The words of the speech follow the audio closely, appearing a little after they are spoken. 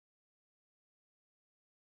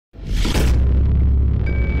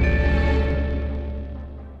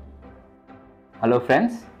Hello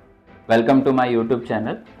friends, welcome to my YouTube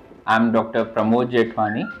channel. I am Dr. Pramod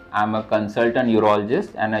Jetwani. I am a consultant urologist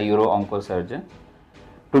and a uro-oncosurgeon.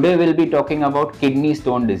 Today we will be talking about kidney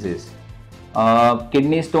stone disease.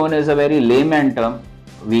 Kidney stone is a very layman term.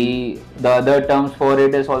 The other terms for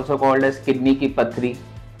it is also called as kidney ki pathri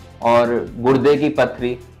or gurde ki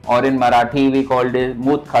pathri, or in Marathi we called it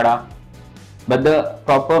mooth khada. But the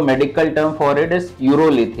proper medical term for it is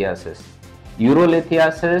urolithiasis.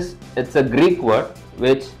 Urolithiasis, it's a Greek word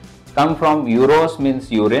which comes from uros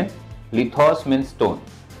means urine, lithos means stone.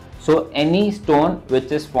 So any stone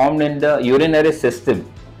which is formed in the urinary system,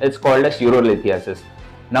 it's called as urolithiasis.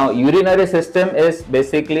 Now urinary system is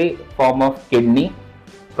basically form of kidney.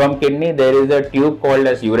 From kidney there is a tube called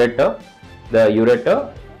as ureter. The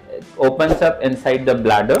ureter opens up inside the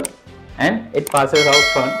bladder and it passes out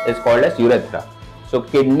front, is called as urethra. So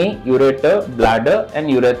kidney, ureter, bladder and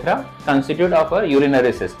urethra constitute of a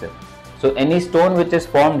urinary system. So any stone which is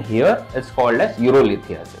formed here is called as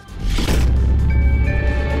urolithiasis.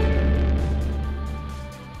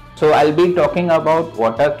 So I'll be talking about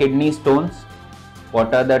what are kidney stones,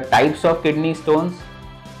 what are the types of kidney stones,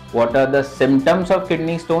 what are the symptoms of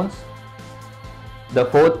kidney stones. The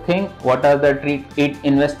fourth thing, what are the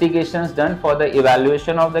investigations done for the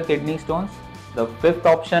evaluation of the kidney stones. The fifth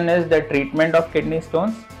option is the treatment of kidney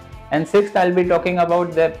stones. And sixth, I'll be talking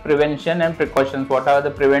about the prevention and precautions. What are the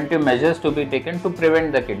preventive measures to be taken to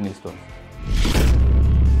prevent the kidney stones.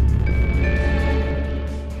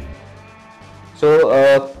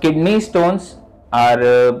 So kidney stones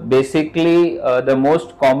are basically the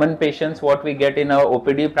most common patients what we get in our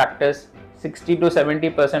OPD practice. 60 to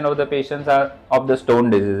 70% of the patients are of the stone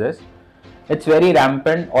diseases. It's very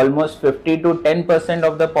rampant. Almost 50 to 10%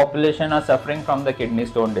 of the population are suffering from the kidney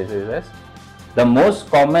stone diseases. The most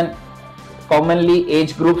commonly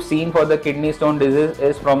age group seen for the kidney stone disease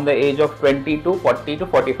is from the age of 20 to 40 to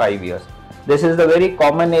 45 years. This is the very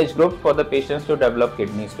common age group for the patients to develop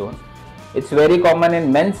kidney stones. It's very common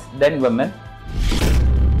in men than women.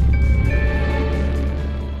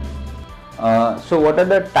 So what are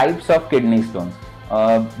the types of kidney stones?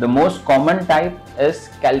 The most common type is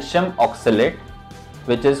calcium oxalate,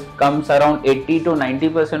 which comes around 80 to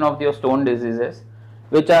 90% of your stone diseases.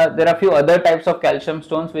 There are few other types of calcium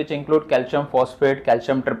stones which include calcium phosphate,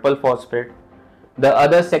 calcium triple phosphate. The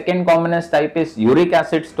other second commonest type is uric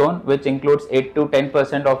acid stone, which includes 8 to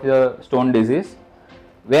 10% of your stone disease.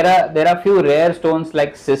 There are few rare stones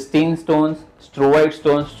like cystine stones, strowoid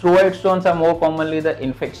stones. Strowoid stones are more commonly the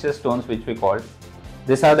infectious stones which we call.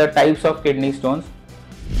 These are the types of kidney stones.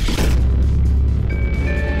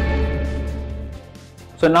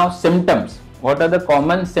 So now symptoms. What are the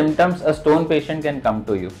common symptoms a stone patient can come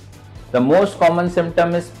to you? The most common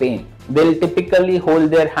symptom is pain. They'll typically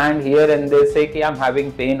hold their hand here and they say ki I'm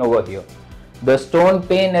having pain over here. The stone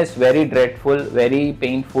pain is very dreadful, very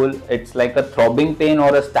painful. It's like a throbbing pain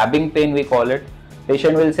or a stabbing pain we call it.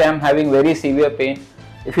 Patient will say I'm having very severe pain.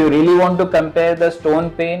 If you really want to compare the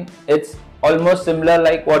stone pain, it's almost similar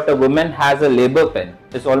like what a woman has a labor pain.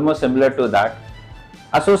 It's almost similar to that.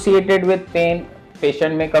 Associated with pain,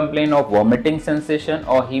 patient may complain of vomiting sensation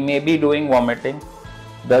or he may be doing vomiting.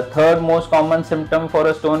 The third most common symptom for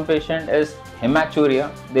a stone patient is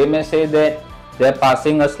hematuria. They may say that they are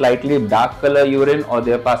passing a slightly dark color urine, or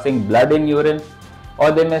they are passing blood in urine,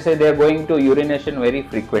 or they may say they are going to urination very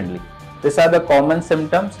frequently. These are the common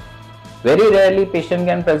symptoms. Very rarely patient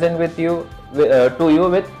can present with you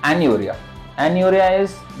with anuria. Anuria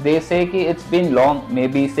is, they say ki it's been long,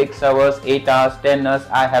 maybe 6 hours, 8 hours, 10 hours,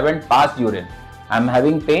 I haven't passed urine. I'm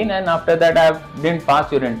having pain and after that I didn't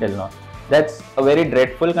pass urine till now. That's a very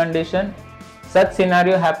dreadful condition. Such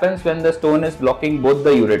scenario happens when the stone is blocking both the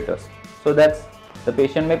ureters. So the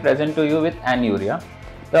patient may present to you with anuria.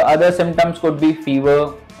 The other symptoms could be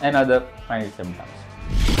fever and other mild symptoms.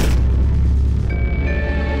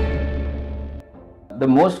 The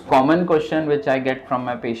most common question which I get from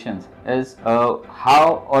my patients is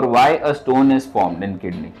how or why a stone is formed in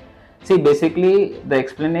kidney. See, basically the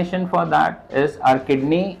explanation for that is our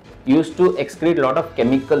kidney used to excrete a lot of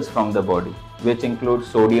chemicals from the body, which include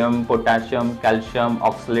sodium, potassium, calcium,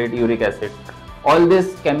 oxalate, uric acid. All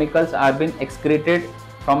these chemicals are being excreted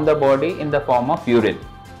from the body in the form of urine.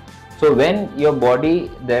 So when your body,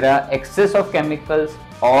 there are excess of chemicals,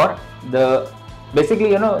 or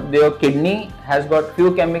your kidney has got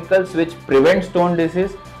few chemicals which prevent stone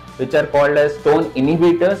disease, which are called as stone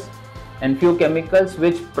inhibitors, and few chemicals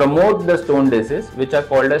which promote the stone disease, which are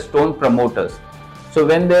called as stone promoters. So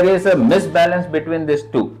when there is a misbalance between these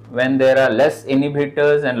two, when there are less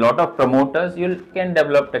inhibitors and lot of promoters, you can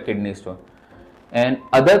develop a kidney stone. And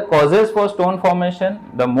other causes for stone formation,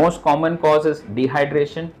 the most common cause is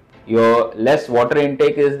dehydration. Your less water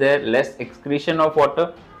intake is there, less excretion of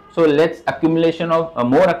water, so less accumulation of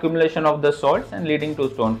more accumulation of the salts and leading to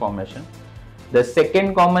stone formation. The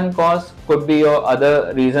second common cause could be your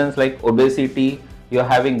other reasons like obesity, you're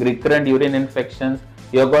having recurrent urine infections,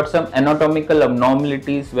 you've got some anatomical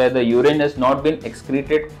abnormalities where the urine has not been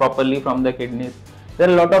excreted properly from the kidneys. There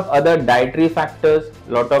are a lot of other dietary factors,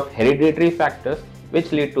 lot of hereditary factors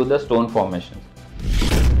which lead to the stone formations.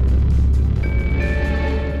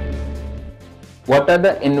 What are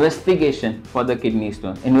the investigation for the kidney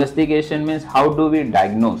stone? Investigation means how do we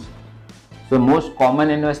diagnose? So most common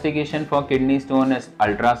investigation for kidney stone is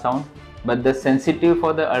ultrasound, but the sensitivity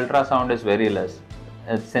for the ultrasound is very less.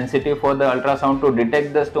 Sensitive for the ultrasound to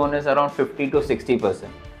detect the stone is around 50 to 60%.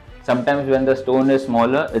 Sometimes when the stone is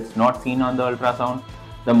smaller, it's not seen on the ultrasound.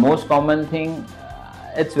 The most common thing,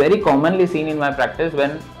 it's very commonly seen in my practice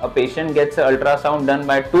when a patient gets an ultrasound done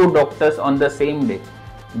by two doctors on the same day.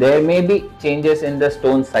 There may be changes in the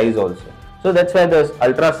stone size also. So that's why the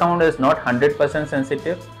ultrasound is not 100%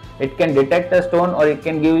 sensitive. It can detect a stone or it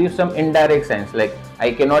can give you some indirect signs like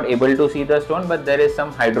I cannot able to see the stone but there is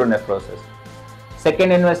some hydronephrosis.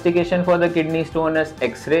 Second investigation for the kidney stone is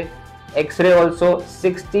X-ray. X-ray also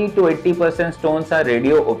 60 to 80% stones are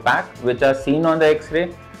radio opaque which are seen on the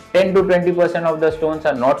X-ray. 10 to 20% of the stones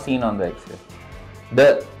are not seen on the X-ray.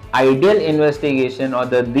 The ideal investigation or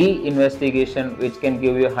the investigation which can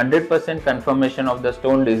give you 100% confirmation of the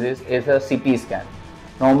stone disease is a CT scan.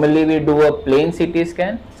 Normally we do a plain CT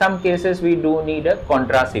scan. Some cases we do need a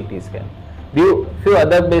contrast CT scan. Few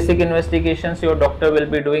other basic investigations your doctor will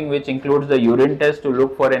be doing which includes the urine test to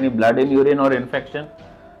look for any blood in urine or infection,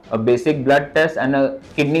 a basic blood test and a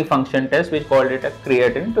kidney function test which called it a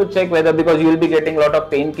creatinine to check whether, because you will be getting a lot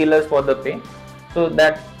of painkillers for the pain, so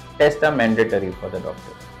that tests are mandatory for the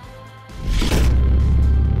doctor.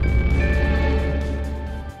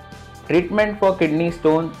 Treatment for kidney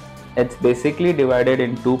stone, it's basically divided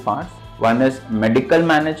in two parts. One is medical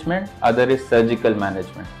management, other is surgical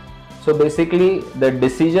management. So basically the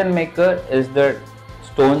decision maker is the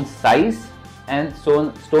stone size and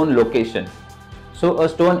stone location. So a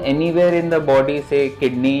stone anywhere in the body, say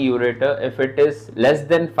kidney, ureter, if it is less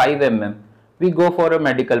than 5 mm, we go for a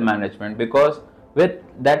medical management, because with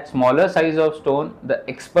that smaller size of stone, the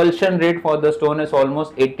expulsion rate for the stone is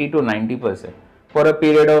almost 80 to 90%. For a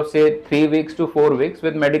period of say 3 weeks to 4 weeks,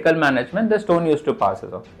 with medical management, the stone used to pass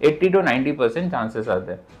off. 80 to 90% chances are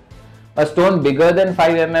there. A stone bigger than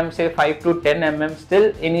 5 mm, say 5 to 10 mm,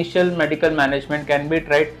 still initial medical management can be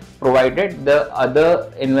tried, provided the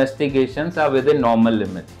other investigations are within normal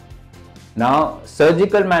limits. Now,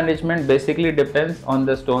 surgical management basically depends on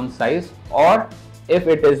the stone size, or if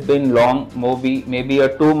it has been long, maybe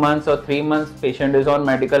a 2 months or 3 months patient is on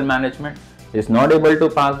medical management, is not able to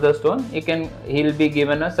pass the stone, he'll be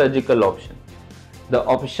given a surgical option. The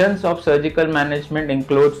options of surgical management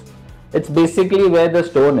includes, it's basically where the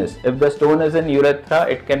stone is. If the stone is in urethra,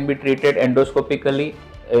 it can be treated endoscopically.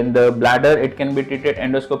 In the bladder, it can be treated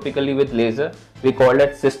endoscopically with laser. We call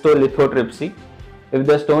that cystolithotrypsy. If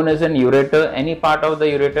the stone is in ureter, any part of the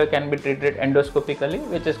ureter can be treated endoscopically,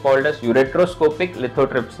 which is called as ureteroscopic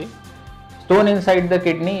lithotripsy. Stone inside the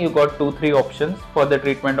kidney, you got 2-3 options for the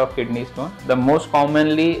treatment of kidney stone. The most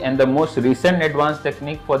commonly and the most recent advanced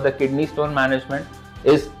technique for the kidney stone management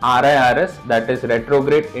is RIRS, that is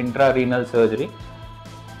retrograde intrarenal surgery,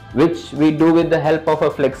 which we do with the help of a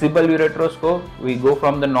flexible ureteroscope. We go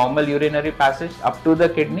from the normal urinary passage up to the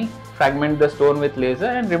kidney, fragment the stone with laser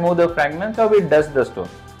and remove the fragments, or we dust the stone.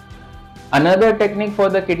 Another technique for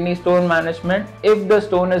the kidney stone management, if the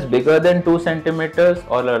stone is bigger than 2 centimeters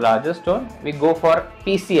or a larger stone, we go for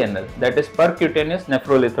PCNL, that is percutaneous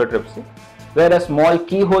nephrolithotripsy, where a small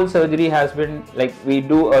keyhole surgery has been, like we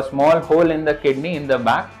do a small hole in the kidney in the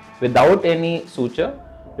back without any suture,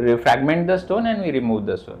 we fragment the stone and we remove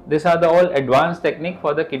the stone. These are the all advanced technique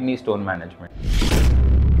for the kidney stone management.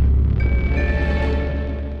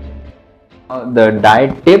 The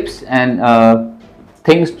diet tips and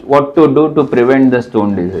things what to do to prevent the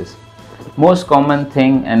stone disease. Most common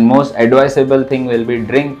thing and most advisable thing will be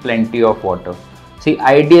drink plenty of water. See,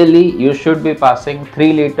 ideally you should be passing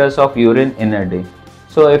 3 liters of urine in a day.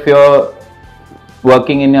 So if you're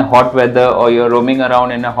working in a hot weather or you're roaming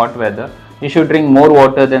around in a hot weather, you should drink more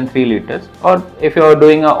water than 3 liters. Or if you're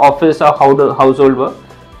doing an office or household work,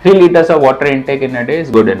 3 liters of water intake in a day is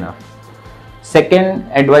good enough. Second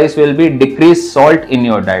advice will be decrease salt in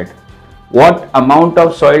your diet. What amount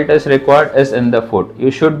of salt is required is in the food.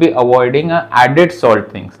 You should be avoiding added salt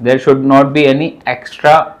things. There should not be any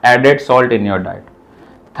extra added salt in your diet.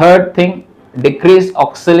 Third thing, decrease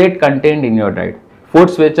oxalate content in your diet.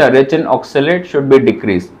 Foods which are rich in oxalate should be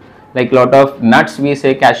decreased. Like lot of nuts, we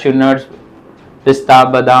say cashew nuts, pista,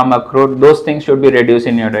 badam, akroot, those things should be reduced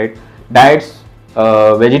in your diet.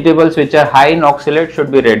 Vegetables which are high in oxalate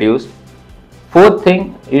should be reduced. Fourth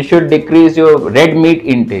thing, you should decrease your red meat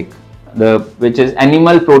intake, which is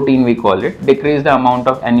animal protein we call it. Decrease the amount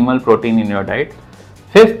of animal protein in your diet.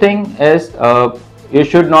 Fifth thing is you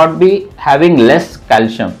should not be having less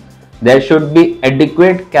calcium. There should be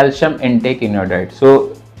adequate calcium intake in your diet.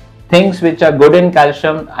 So things which are good in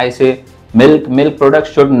calcium, I say milk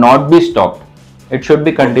products should not be stopped. It should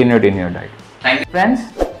be continued in your diet. Thank you, friends.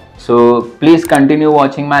 So please continue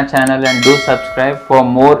watching my channel and do subscribe for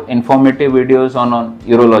more informative videos on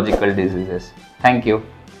urological diseases. Thank you.